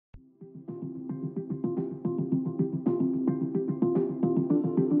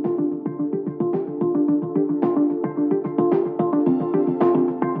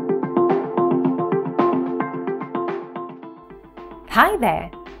Hi there!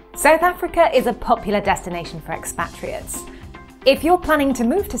 South Africa is a popular destination for expatriates. If you're planning to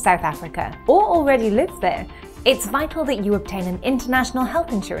move to South Africa or already live there, it's vital that you obtain an international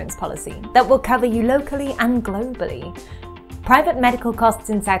health insurance policy that will cover you locally and globally. Private medical costs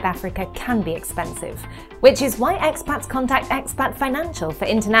in South Africa can be expensive, which is why expats contact Expat Financial for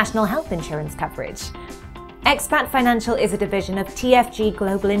international health insurance coverage. Expat Financial is a division of TFG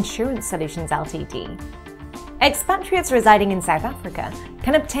Global Insurance Solutions Ltd. Expatriates residing in South Africa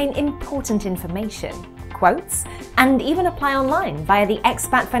can obtain important information, quotes, and even apply online via the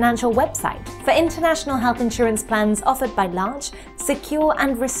Expat Financial website for international health insurance plans offered by large, secure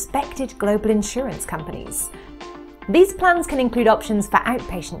and respected global insurance companies. These plans can include options for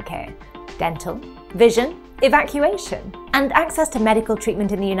outpatient care, dental, vision, evacuation, and access to medical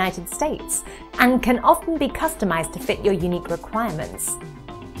treatment in the United States, and can often be customized to fit your unique requirements.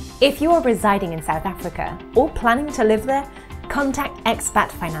 If you are residing in South Africa or planning to live there, contact Expat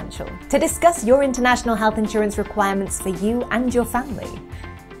Financial to discuss your international health insurance requirements for you and your family.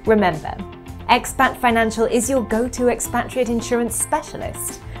 Remember, Expat Financial is your go-to expatriate insurance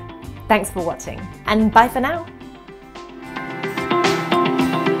specialist. Thanks for watching, and bye for now.